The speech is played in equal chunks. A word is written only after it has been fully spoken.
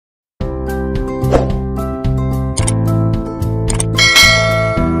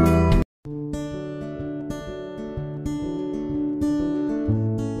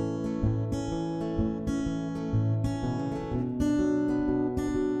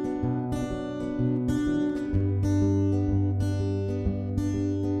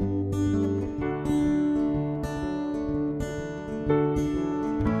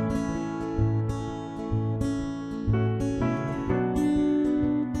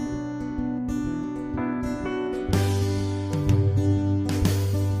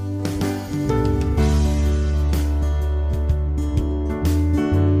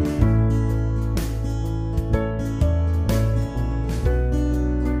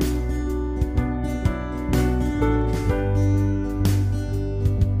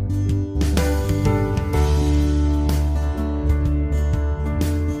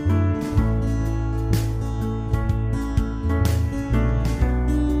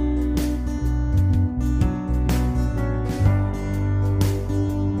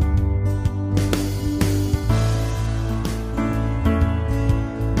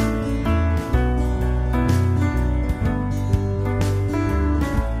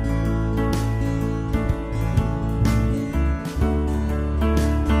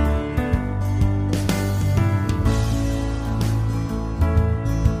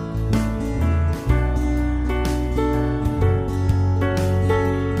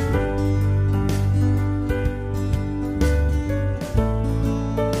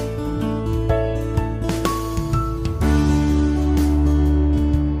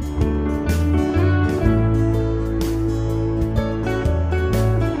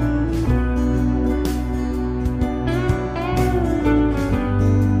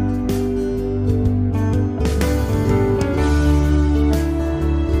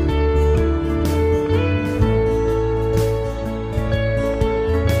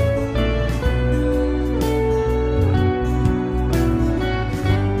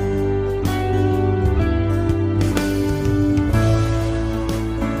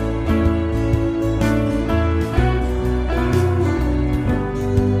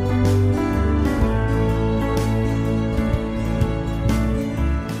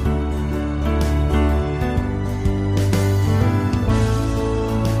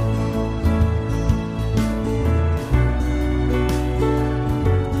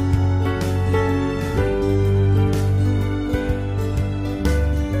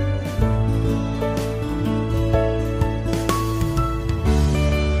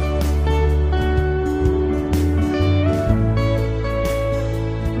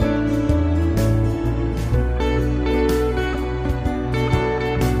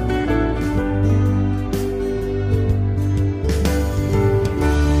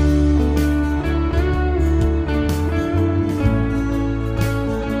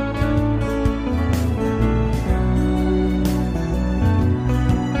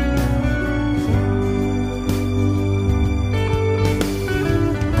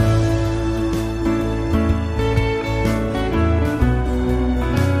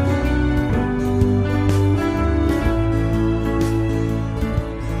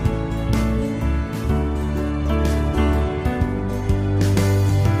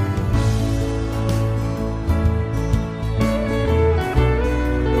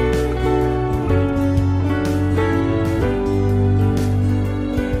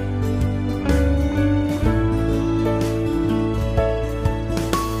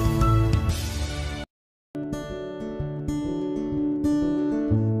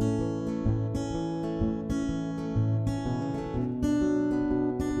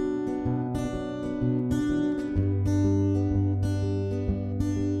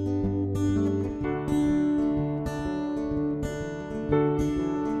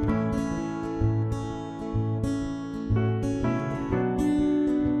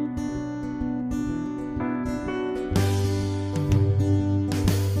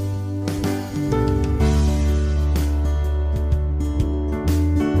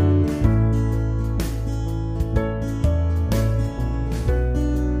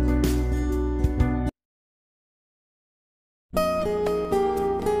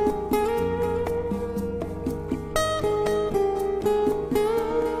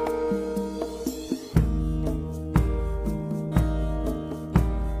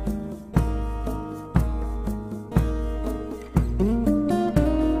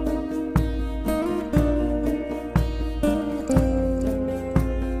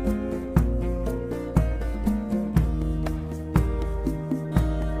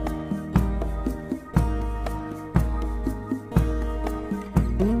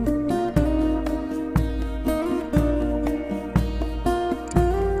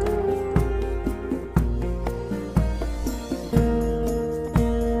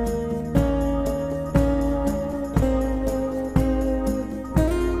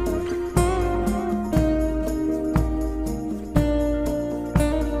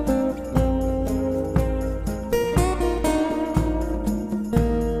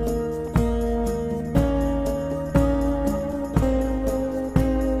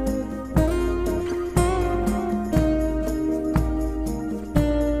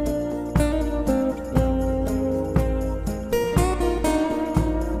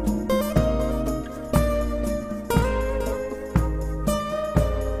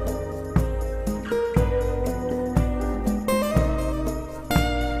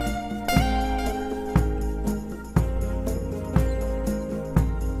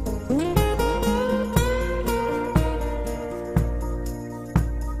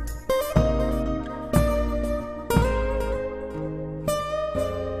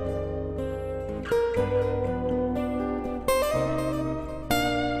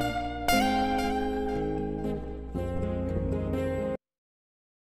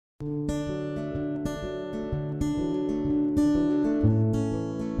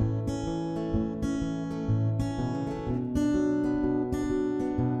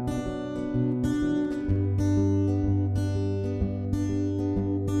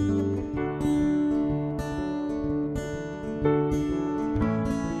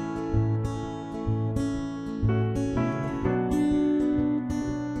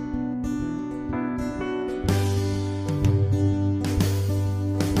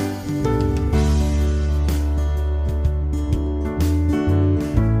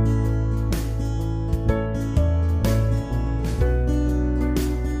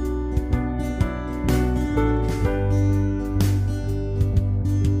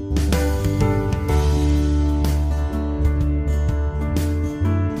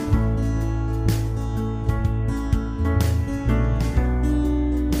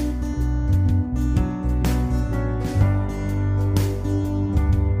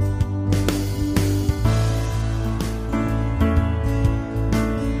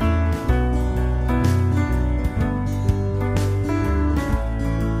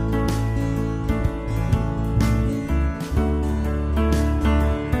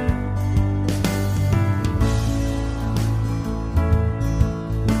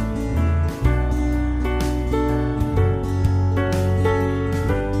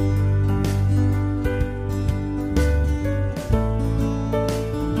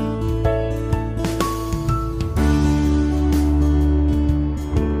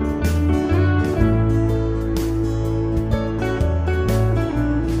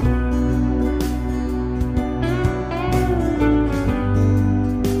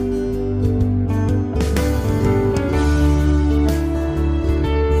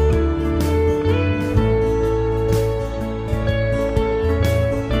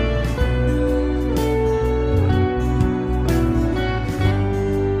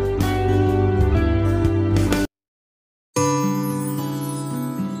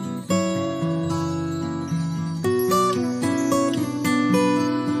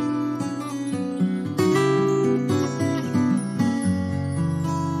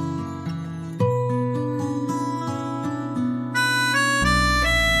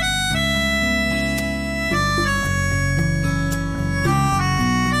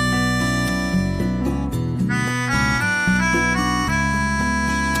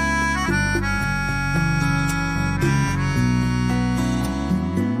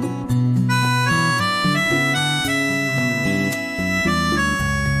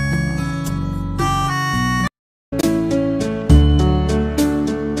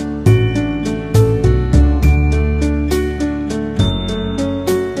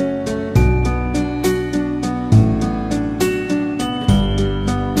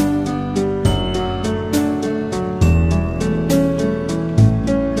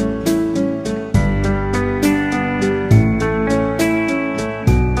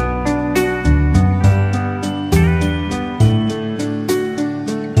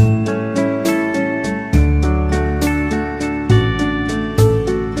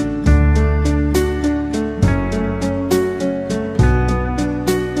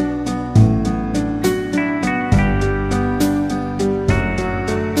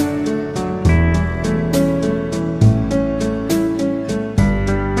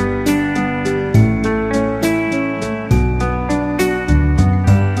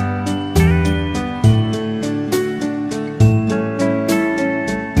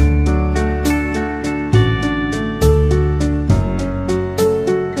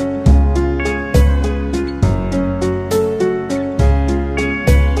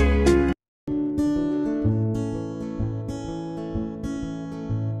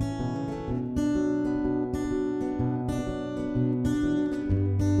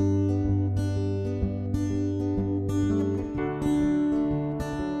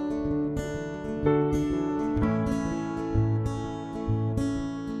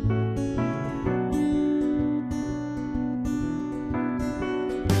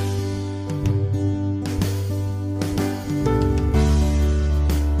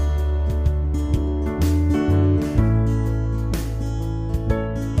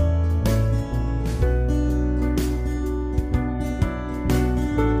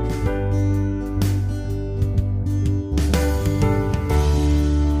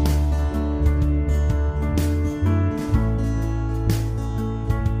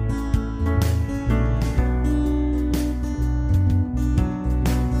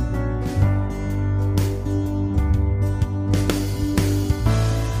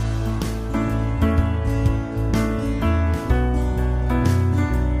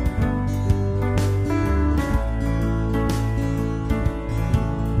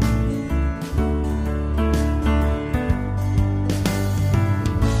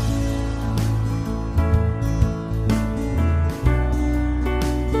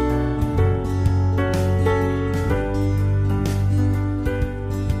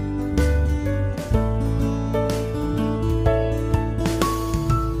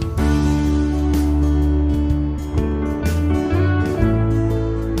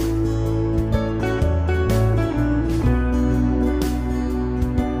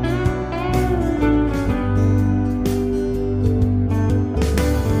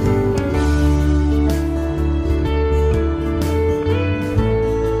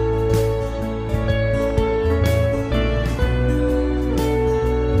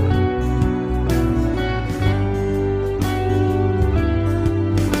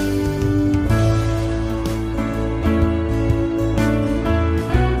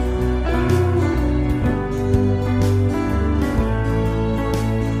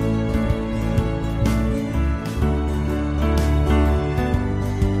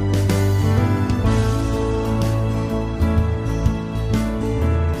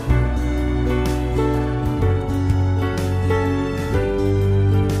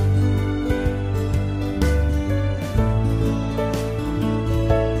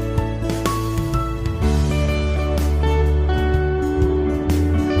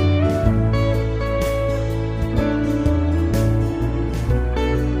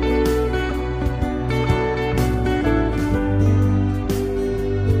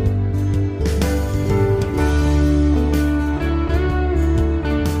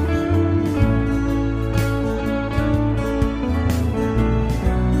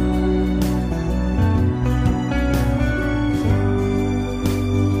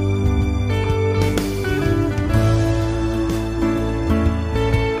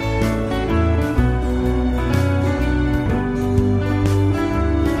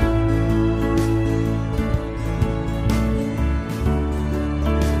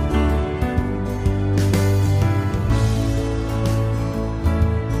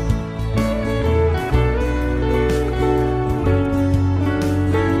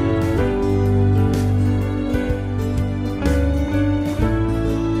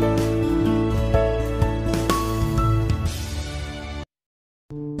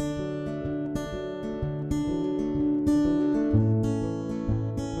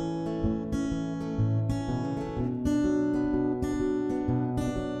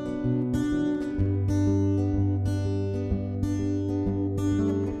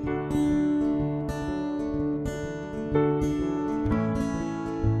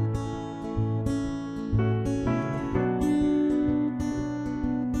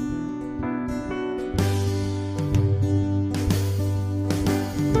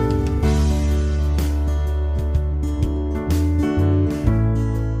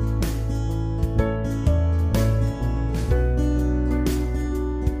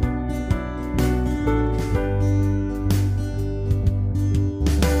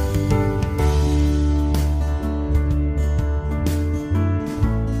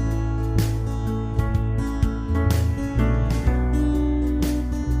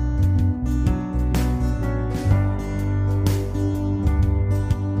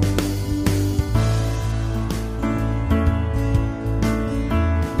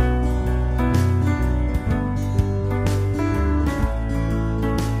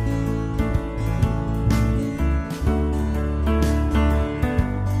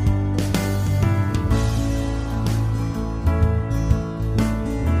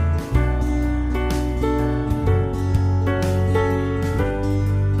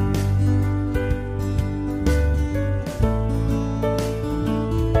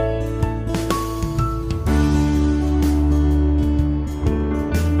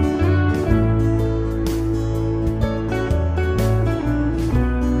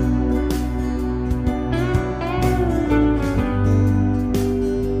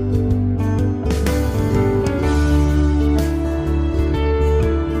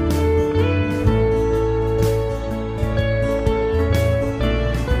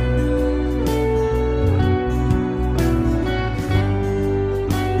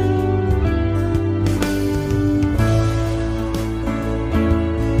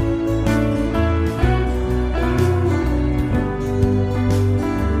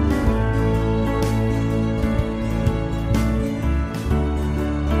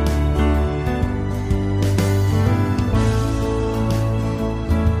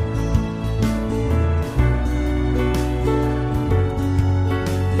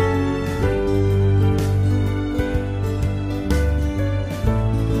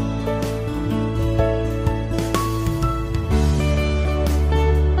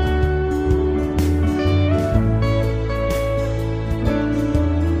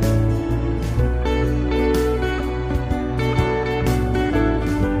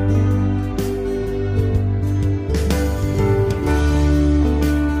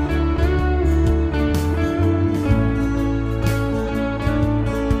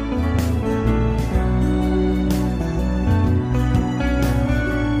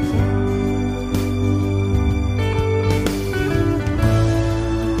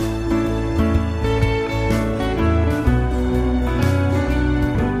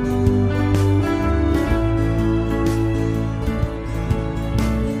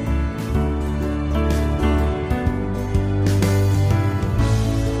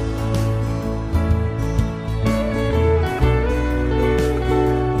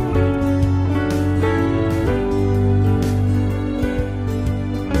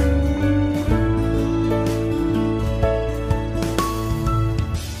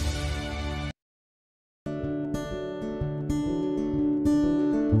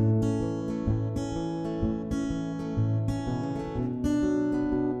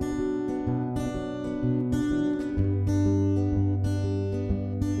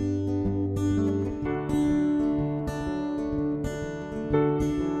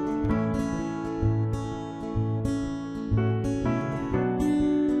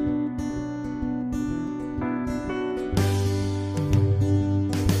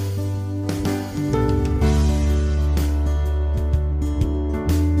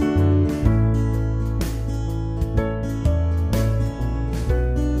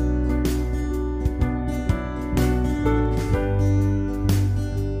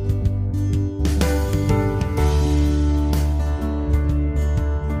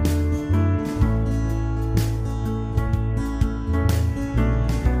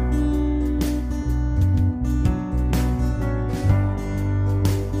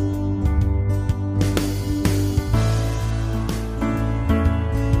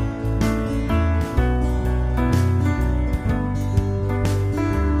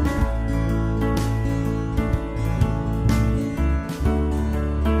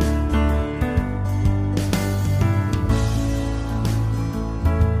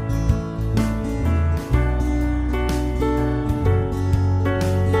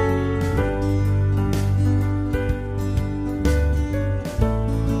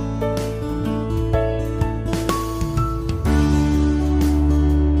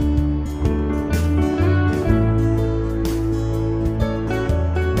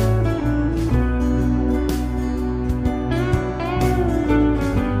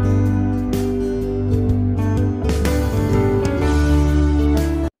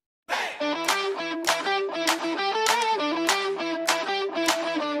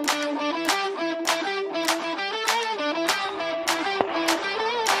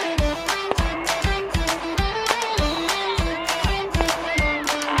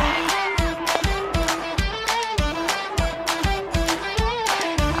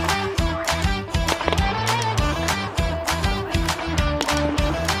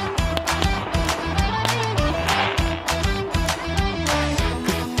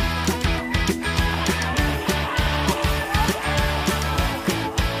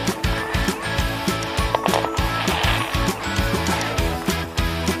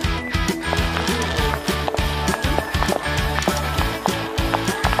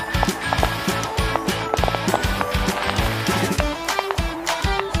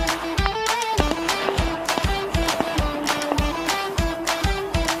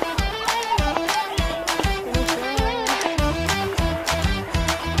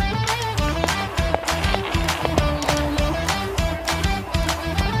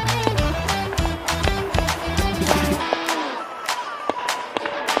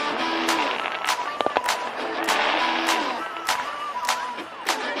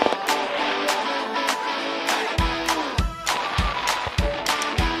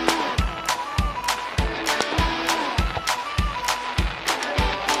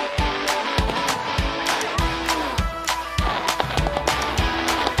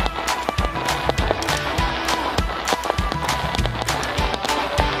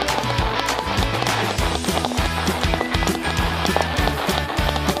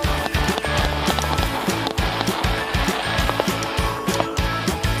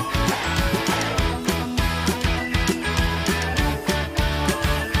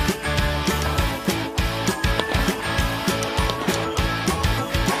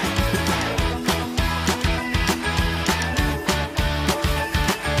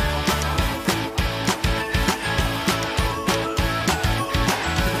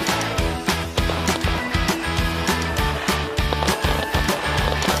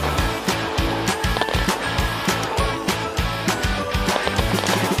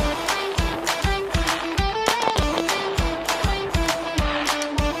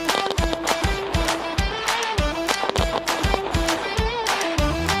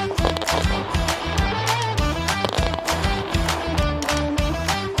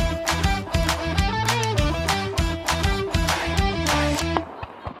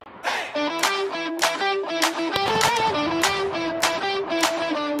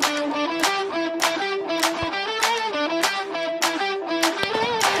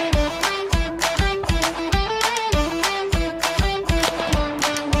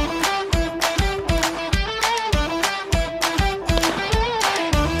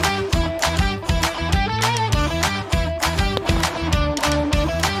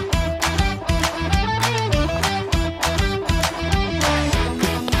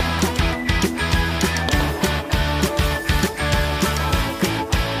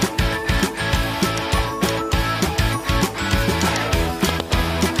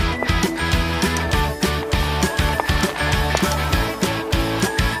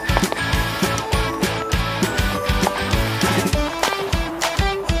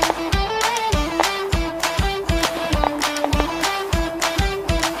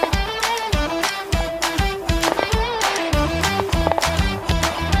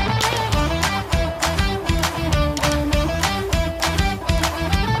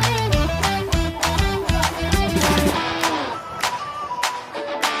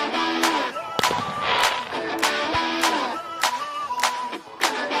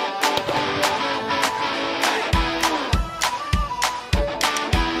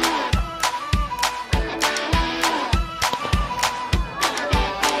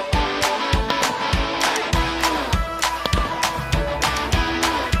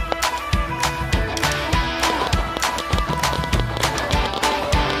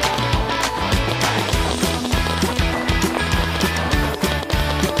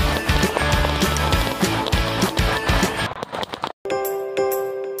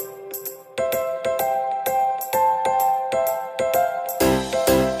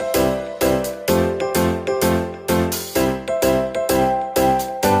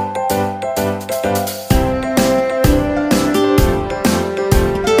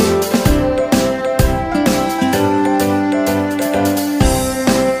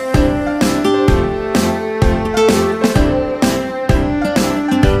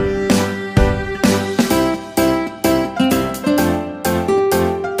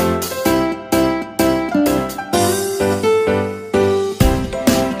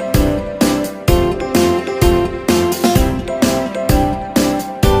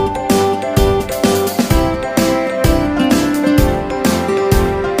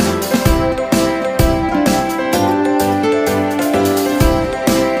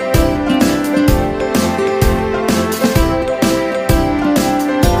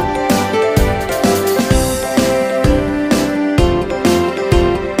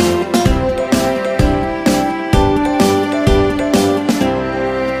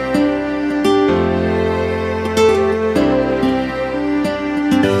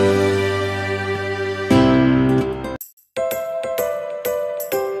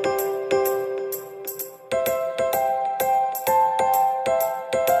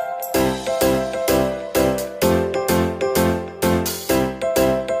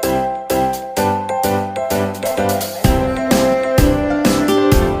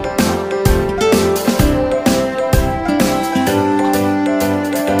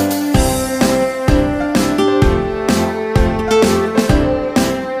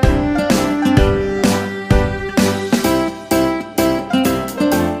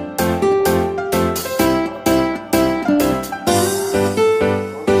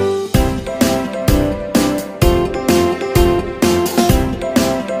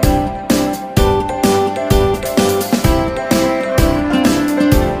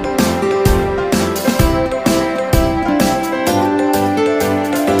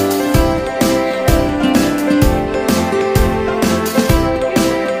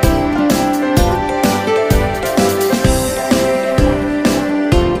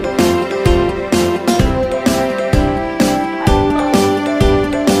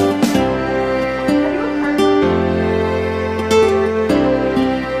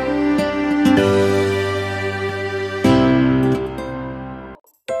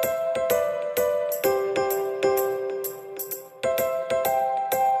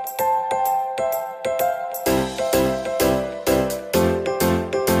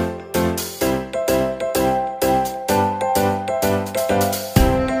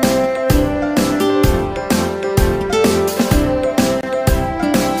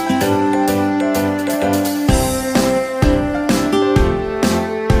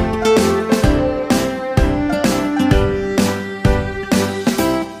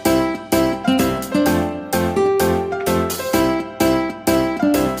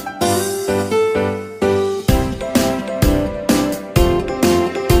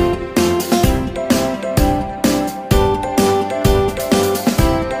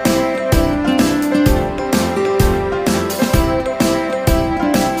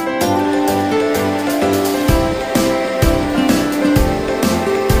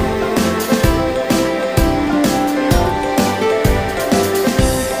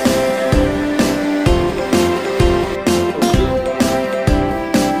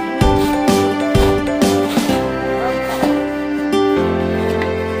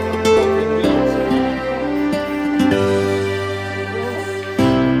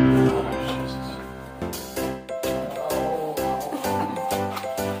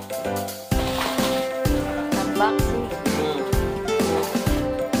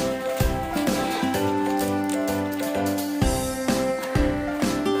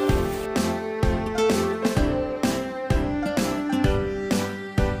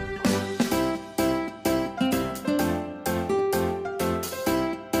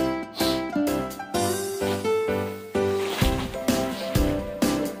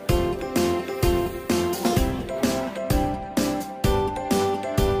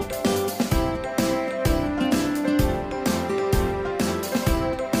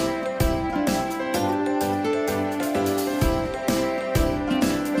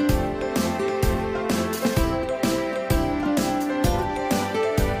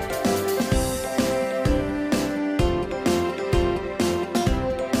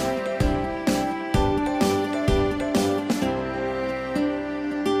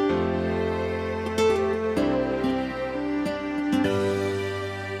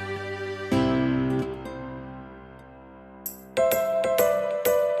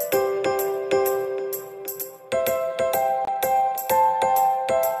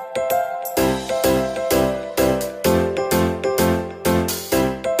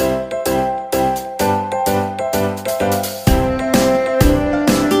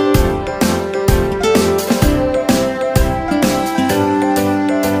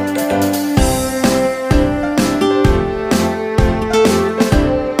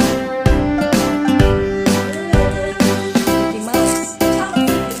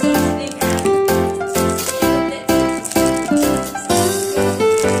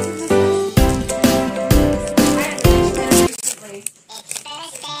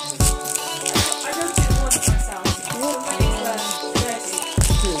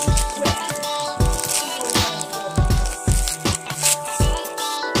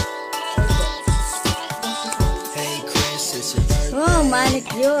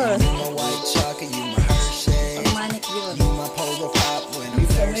manicure. You my white chocolate, you my Hershey. Manicure. You my polar pop when I'm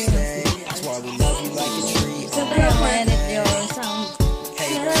thirsty. That's why we love you like a tree. Manicure sound.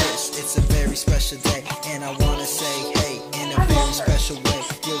 Hey Chris, it's a very special day, and I wanna say hey in a very special way.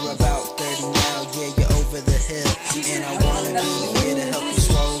 You're about 30 now, yeah, you're over the hill, and I wanna be here to help you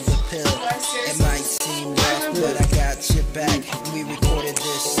swallow the pill. It might seem rough, but I got your back. We recorded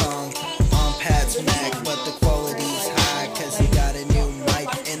this song on Pat's Mac, but the quality's high, cause he got a new mic,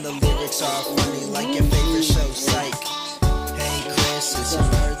 and the lyrics are funny like your favorite show, Psych. Hey Chris, it's your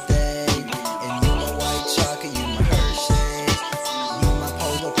birthday, and you my white chocolate, you my Hershey. You my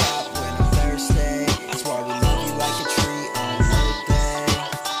polar pop when I'm thirsty. That's why we love you like a tree on birthday.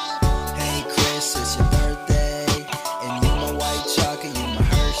 Hey Chris, it's your birthday, and you my white chocolate, you my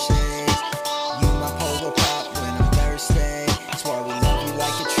Hershey. You my polar pop when I'm thirsty. That's why we love you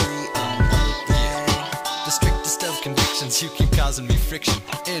like a tree on birthday. The strictest of convictions, you keep causing me friction.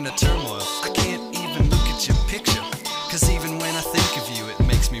 In a turmoil, I can't even look at your picture. Cause even when I think of you, it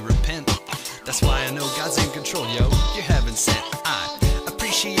makes me repent. That's why I know God's in control, yo, you're heaven sent. I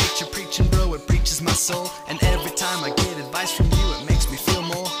appreciate your preaching, bro, it preaches my soul. And every time I get advice from you, it makes me feel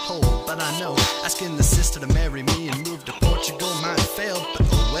more whole. But I know, asking the sister to marry me and move to Portugal might have failed. But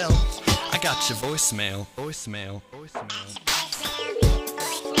oh well, I got your voicemail.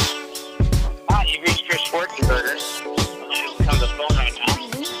 Hi, you've reached Chris Schwarzenberger. Come to the phone right now.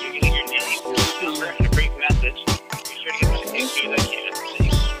 You can hear your name, number, and a brief message. Be sure to get my things to you as I can.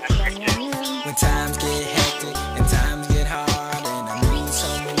 Have a great day. When times get hectic and times get hard, and I need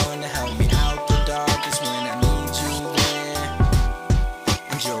someone to help me out the dark, is when I need you there.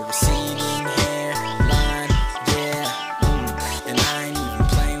 And your receding hairline, yeah. And I ain't even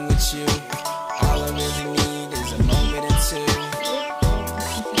playing with you. All I really need is a moment or two.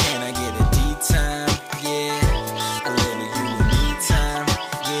 Can I get a D time? Yeah. A little you and me time?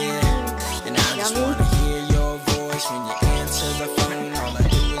 Yeah. And I just wanna hear your voice when you answer the phone. All I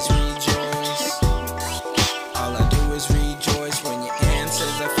do is rejoice. All I do is rejoice when you answer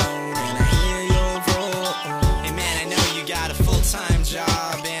the phone and I hear your voice. Hey man, I know you got a full-time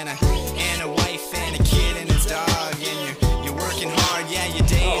job and a wife and a kid and a dog, and you're working hard. Yeah, your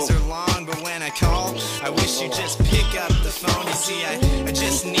days are long, but when I call, I wish you'd just pick up the phone. You see, I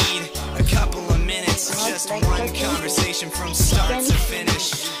just need a couple of minutes, just one conversation from start to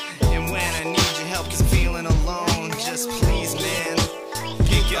finish. And when I need your help, 'cause I'm feeling alone, just please, man,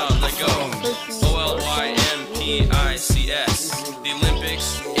 pick up the phone. Olympics. The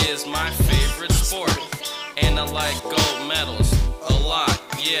Olympics is my favorite sport, and I like gold medals a lot,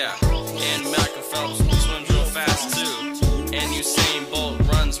 yeah. And Michael Phelps swims real fast too, and Usain Bolt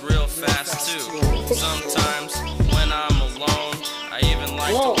runs real fast too. Sometimes when I'm alone, I even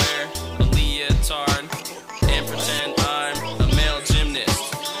like to wear a leotard and pretend I'm a male gymnast.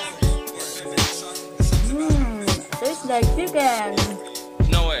 Tastes like chicken.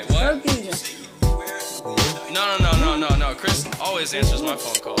 No way, what? Turkey. No. Chris always answers my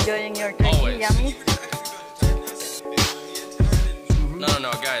phone call. Enjoying your turkey, Always. yummy?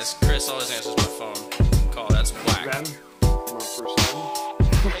 No, guys. Chris always answers my phone call. That's whack.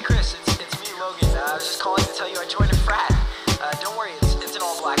 Hey Chris, it's me, Logan. I was just calling to tell you I joined a frat. Don't worry, it's an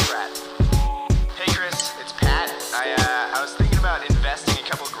all-black frat. Hey Chris, it's Pat. I was thinking about investing a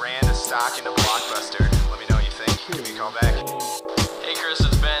couple grand of stock into Blockbuster. Let me know what you think. Give me a call back. Hey Chris,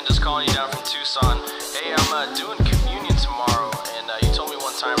 it's Ben. Just calling you down from Tucson. Hey, I'm doing communion tomorrow, and you told me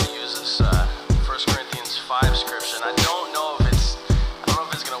one time to use this 1 Corinthians 5 scripture. And I don't know if it's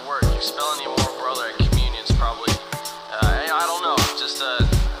gonna work. You spell any more brother at communion's probably. I don't know. Just let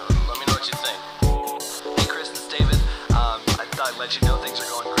me know what you think. Hey Chris, it's David. I thought I'd let you know things are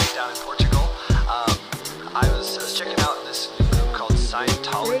going great down in Portugal. I was checking out this new group called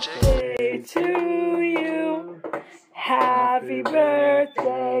Scientology. Birthday to you. Happy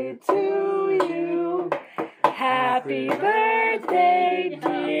birthday to you. Happy birthday,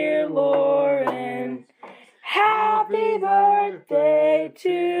 dear Loren. Happy birthday to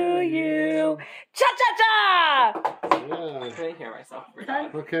you. Cha-cha-cha! Yeah. I couldn't hear myself.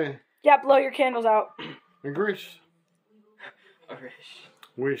 Okay. Yeah, blow your candles out. And Grish.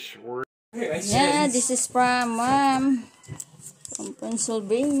 Wish. Yeah, this is from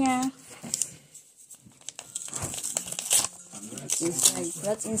Pennsylvania.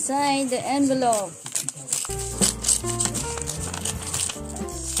 What's inside the envelope?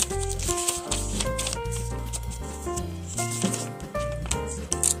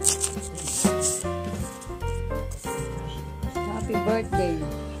 Happy birthday.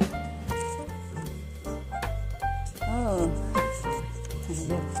 Oh.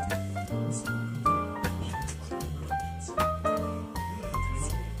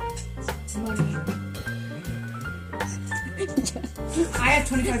 I have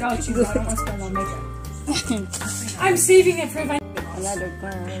 $25 too, but I don't want to spend on makeup. I'm saving it for if I. Another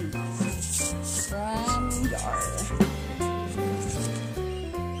card from Dar.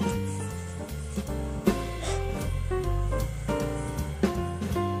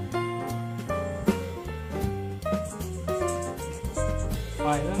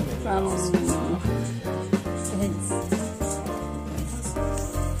 From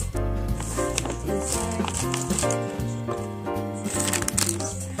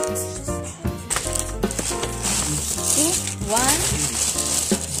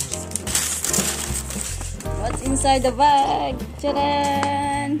what's inside the bag?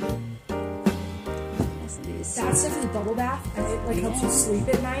 Ta-da! What's this? That's stuff for the bubble bath, and it like helps you sleep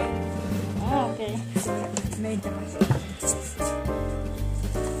at night. Oh, okay. So I made that.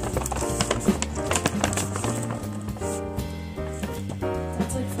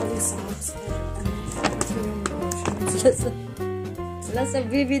 That's like fully socks. Plus a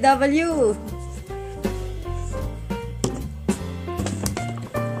BBW.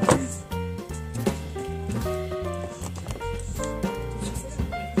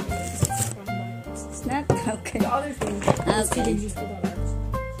 It's not okay. The other thing is Okay. to use the butter.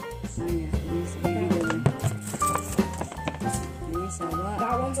 Oh yeah, this BBW. This a what?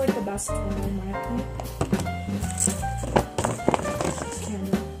 That one's like the best one in my opinion.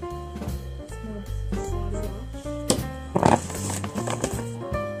 Candle.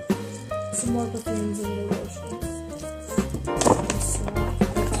 Some more perfumes and little lotions. So, I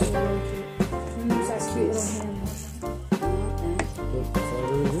thought they were really cute. And there's that cute little hand lotion.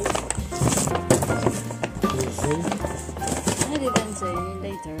 I didn't say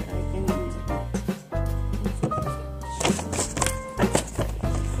later. I can.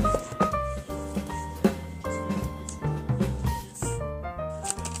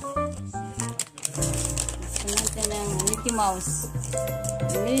 Mickey Mouse.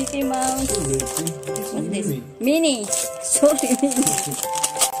 Mickey Mouse. What's this? Minnie. Sorry, Minnie.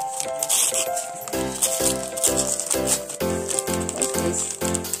 What's this?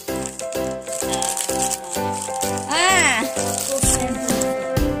 Ah!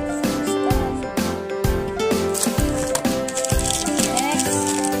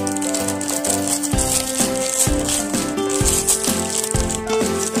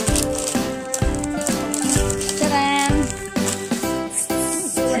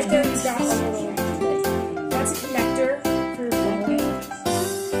 So right there you've got a little, that's a connector for your phone.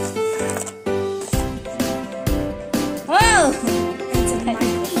 Wow! It's a mic.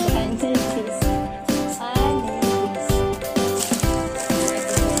 I need this. I need this.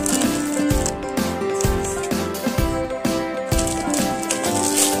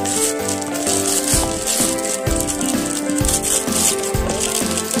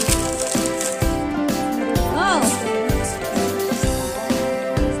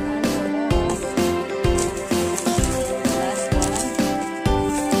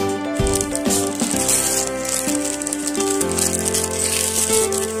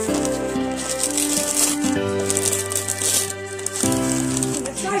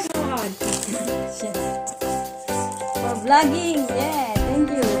 The tripod. For vlogging, yeah, thank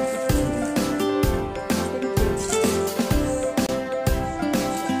you.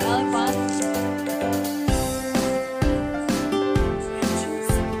 Lollipop.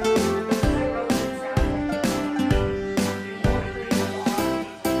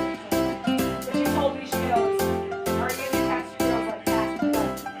 But she told me, she goes, are you gonna catch your girls like that?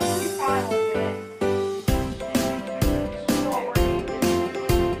 You fine with it. Don't worry.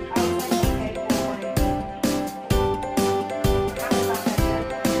 I was like, okay, don't worry. Kind of not that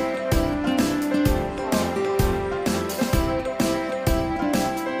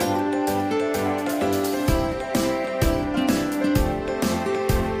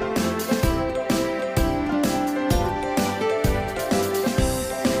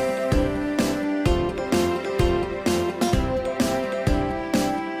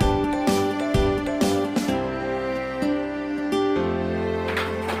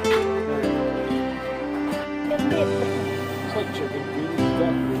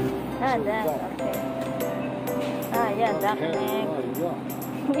Ah, that, okay. Ah, yeah, duck neck.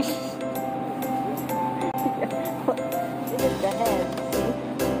 This is the head, see?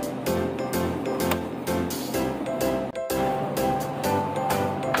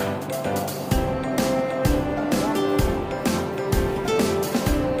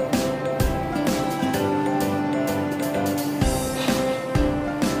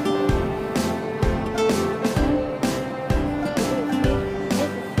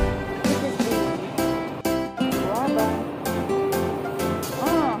 This is the rubber.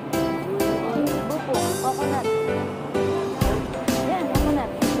 Oh.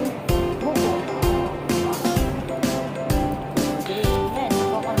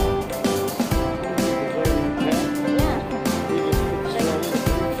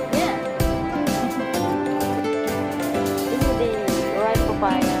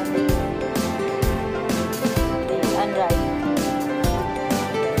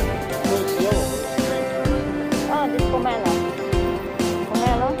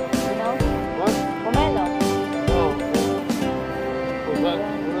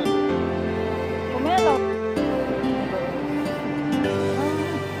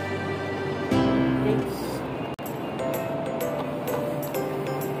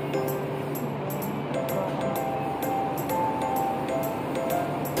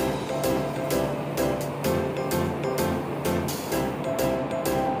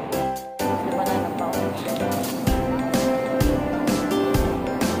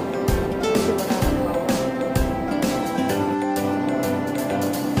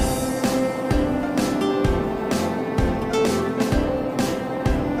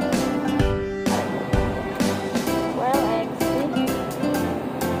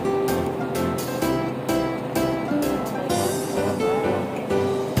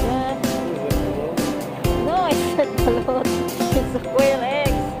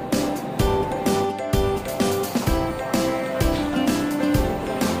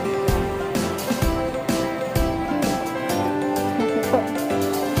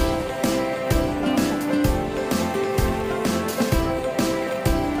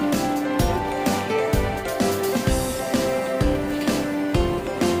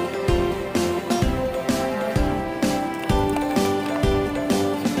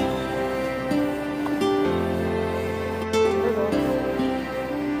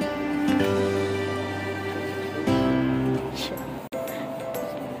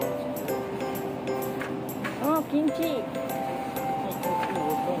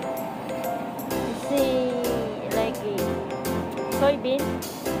 soybean.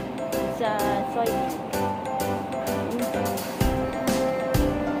 It's soybean.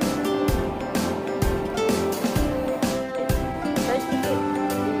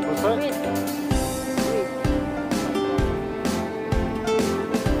 What's that? Sweet.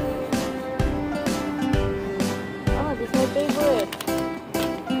 Oh, this is my favorite.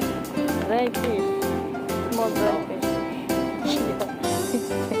 Dry fish. Small dry fish.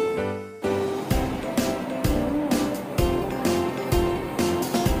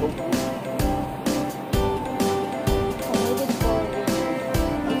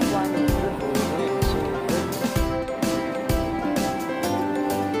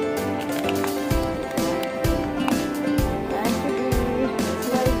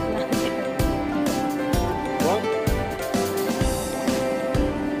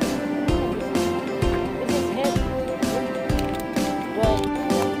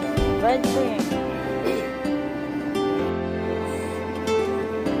 Red cream.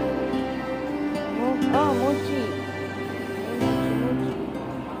 Oh, mochi. Mochi.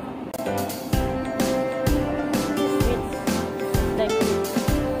 This sweets. Like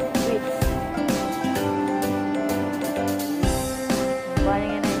sweets.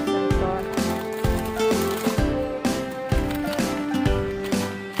 Buying an ice cream store.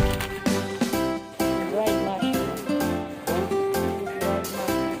 Dried mushroom.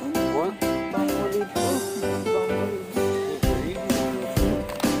 What?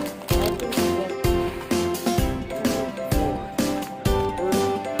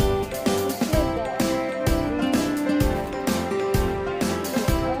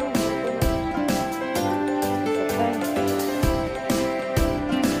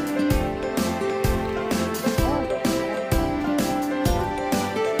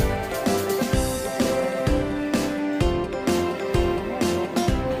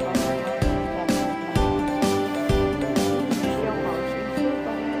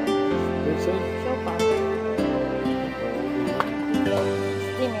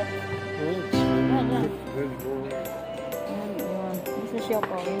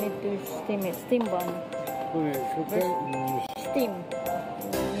 You need to steam it. Steam bun. Steam.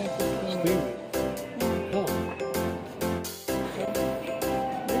 You need to steam it. Oh.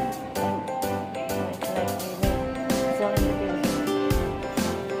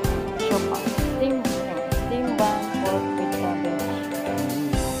 Steam bun pork with cabbage.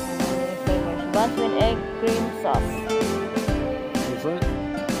 Buns with egg cream sauce. What's that?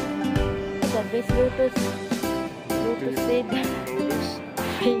 What's that? This lotus seed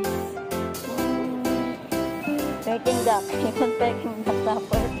face. Peking duck. Even Peking duck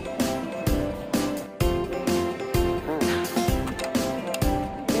topper.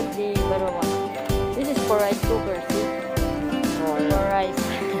 This is the better one. This is for rice cooker. See? Oh, yeah. For rice.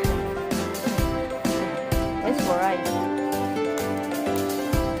 It's for rice.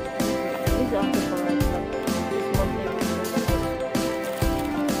 This is also for rice. But this is mostly for rice.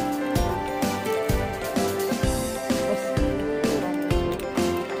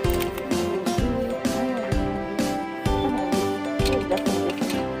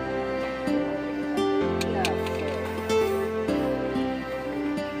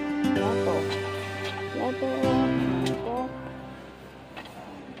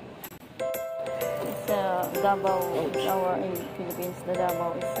 Davao is our in Philippines. The Davao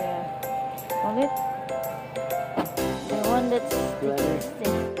is call it the one that's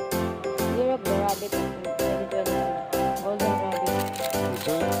Europe, the rabbit, golden rabbit,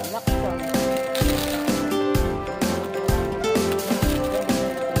 Laksa.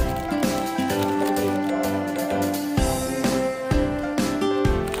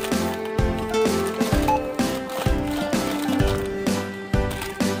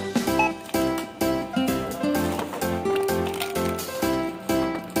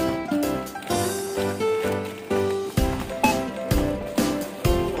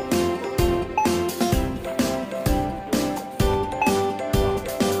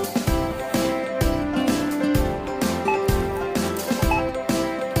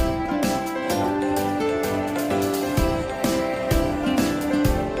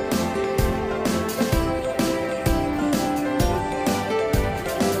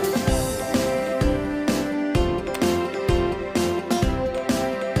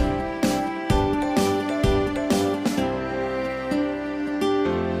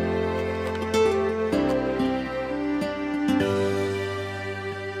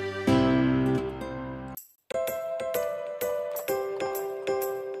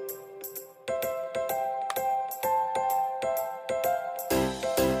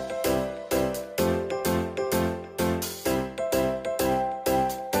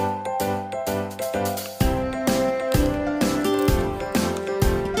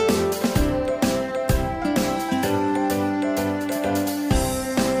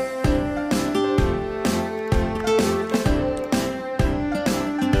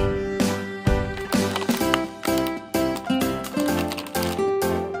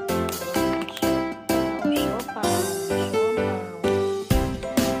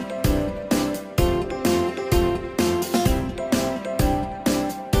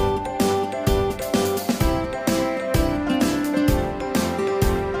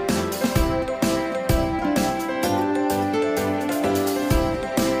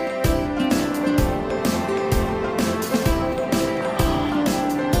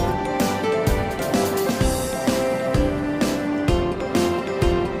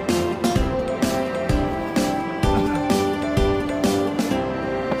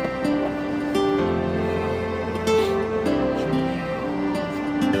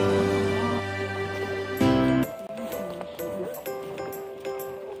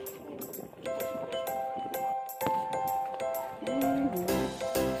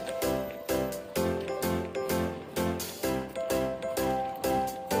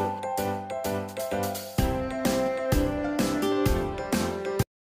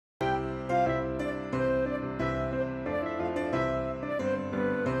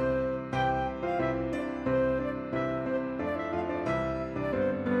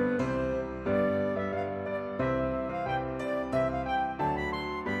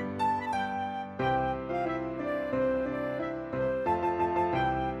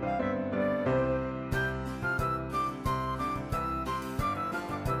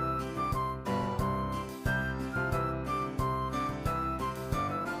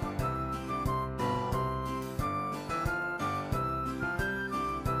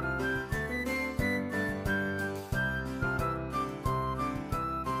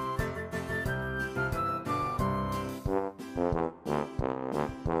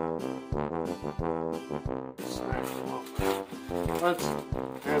 Let's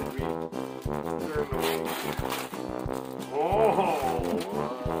have me.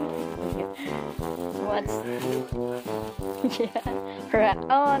 What's yeah, rock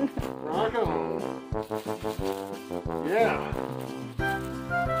on. Rock on. Yeah.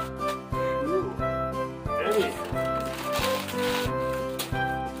 Ooh. Eddie.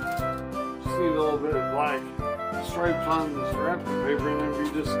 Just need a little bit of black stripes on the wrapping paper and then be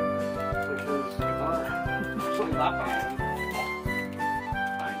just like his guitar. Actually, not bad.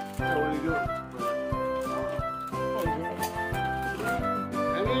 So what are you doing?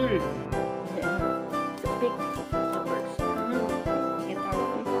 Eddie. It's a big guitar picks.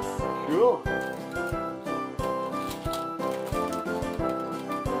 Cool.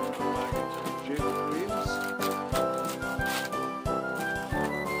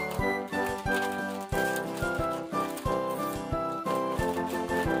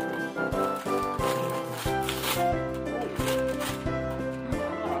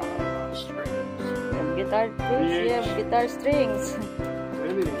 Guitar picks, yeah, guitar strings.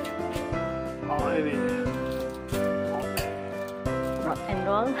 Eddie. Oh, Eddie. Rock and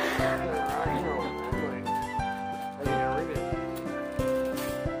roll.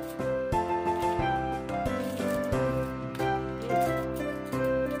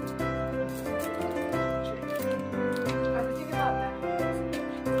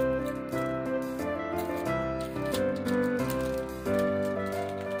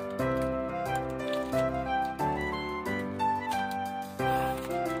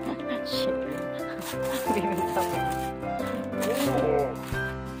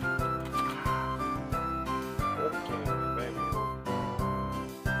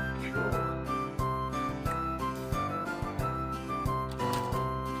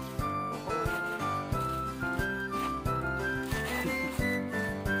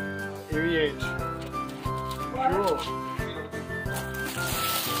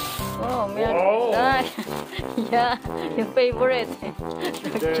 Oh, man. Whoa. Yeah, your favorite.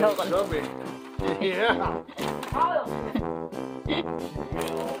 Dark chocolate. Yeah.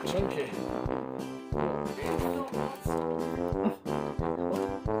 Chunky.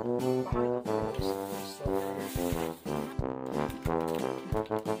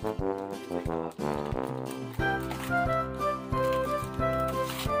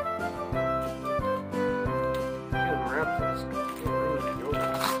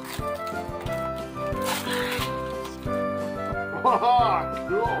 Oh,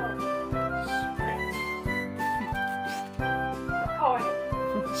 cool.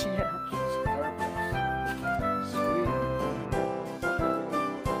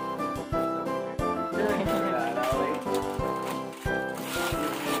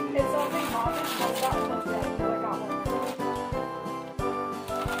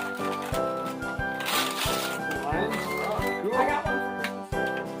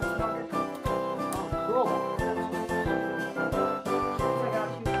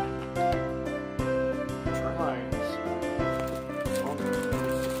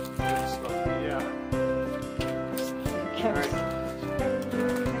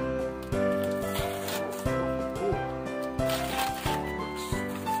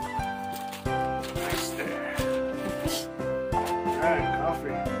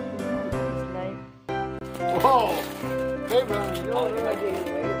 Whoa! Hey, man.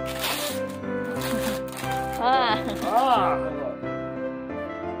 Ah!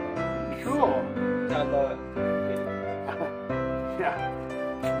 Cool. Yeah.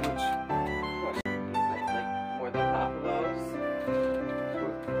 Like more than half of those.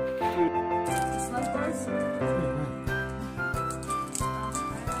 This one first.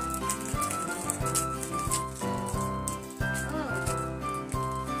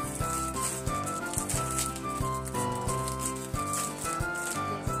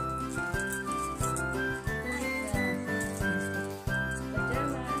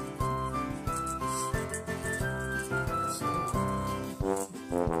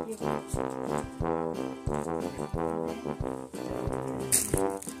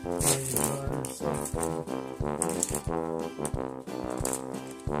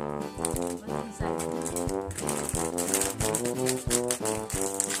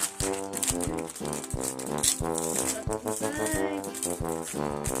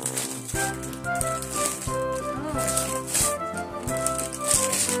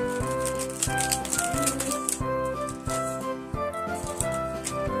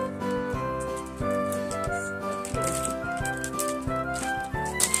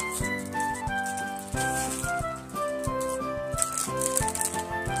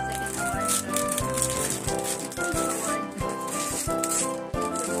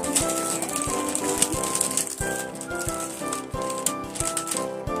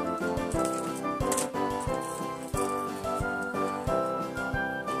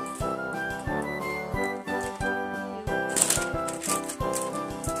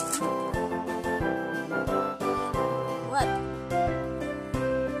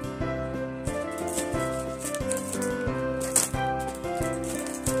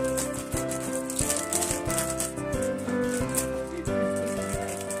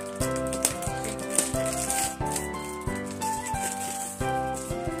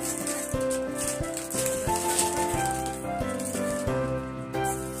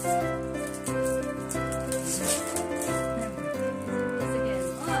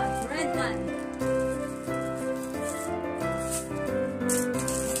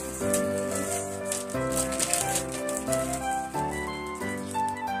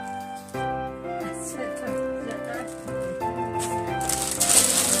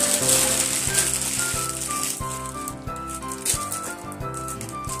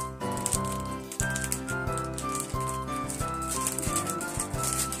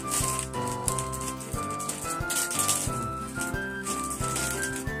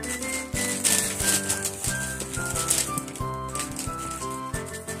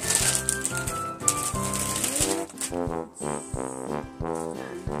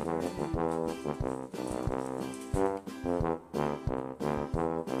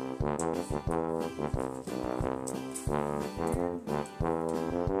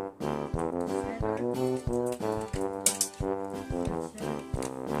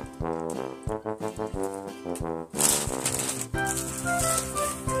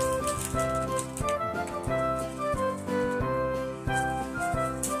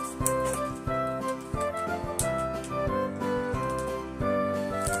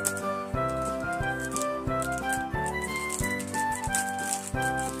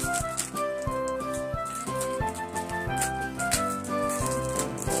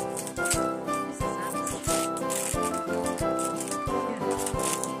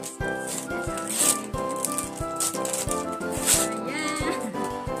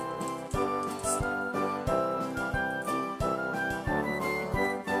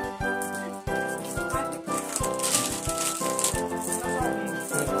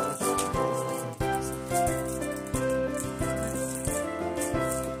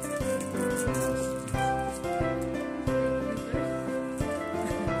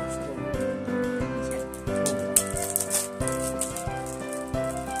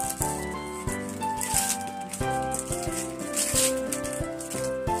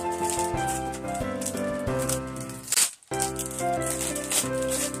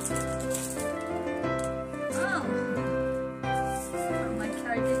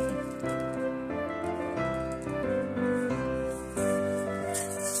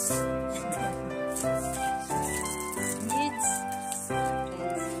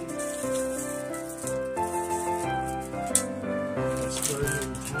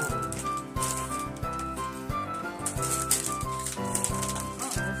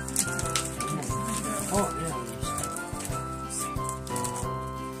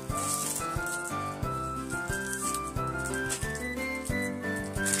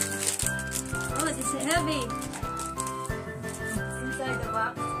 heavy. Inside the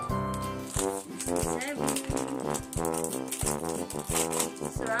box. It's heavy.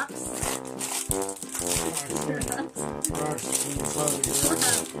 Straps.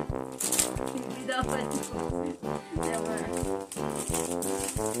 Hindi dapat. Never.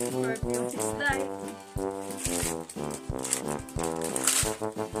 Perfume is light.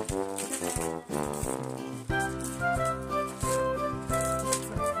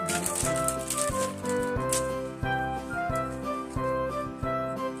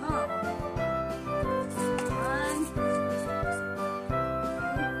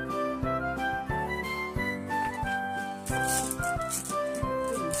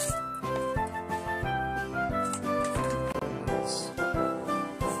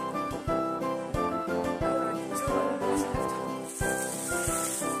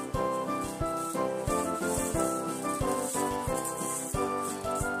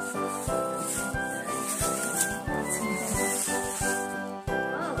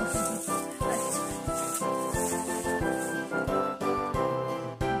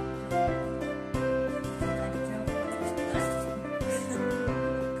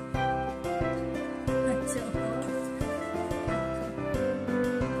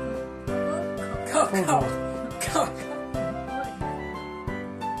 Go.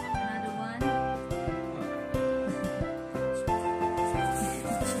 Another one.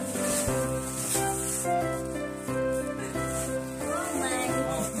 Oh my.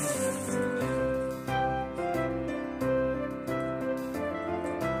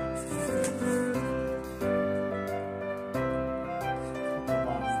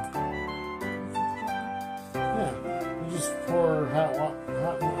 Yeah, you just pour hot milk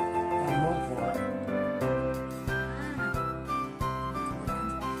for it.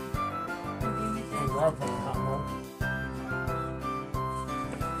 And rub on hot milk.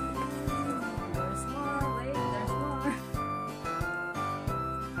 There's more. Wait, there's more.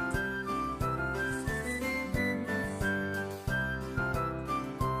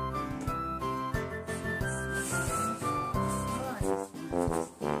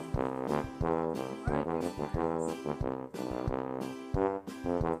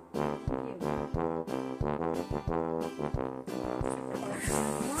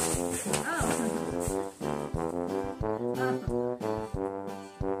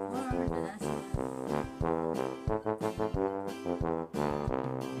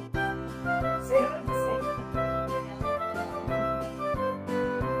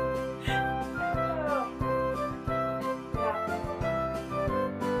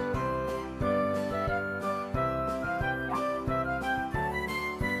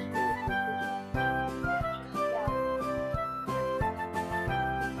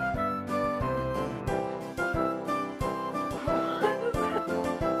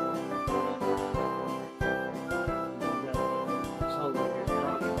 Sounds like a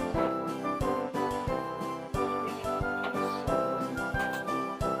drunk.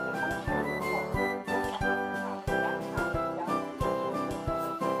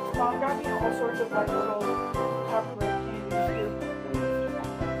 Mom got me all sorts of like little Tupperware candies too.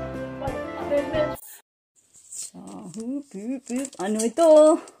 Like Fitbits. So, hoop. Ano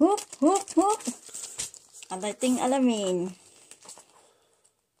ito? Hoop. Alating alamin.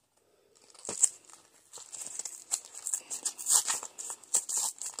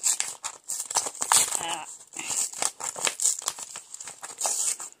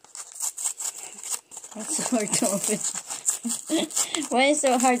 It's so hard to open. Why is it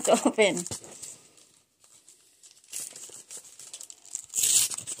so hard to open?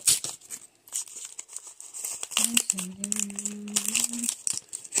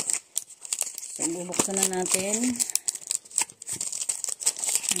 So, bubuksan na natin.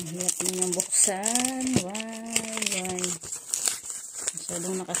 Ang hirap niyang buksan. Why?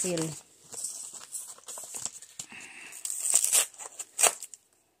 Masyadong nakasil.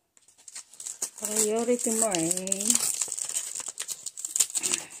 Priority mo eh.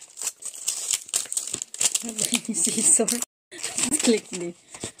 Scissor. Click di.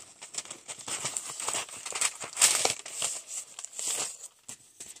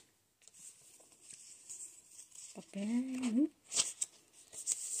 Papel.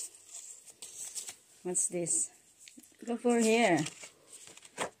 What's this? Go for here.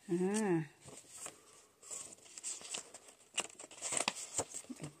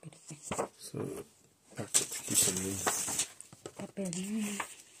 So, packet to keep them in. Papel.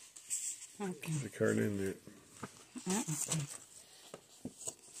 Okay. The card in there. Okay.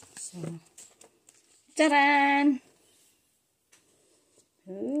 So, taran!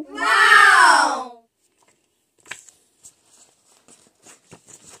 Wow!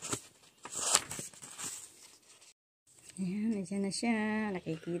 Ayan, nandiyan na siya.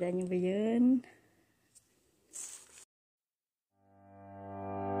 Nakikita niyo ba yun?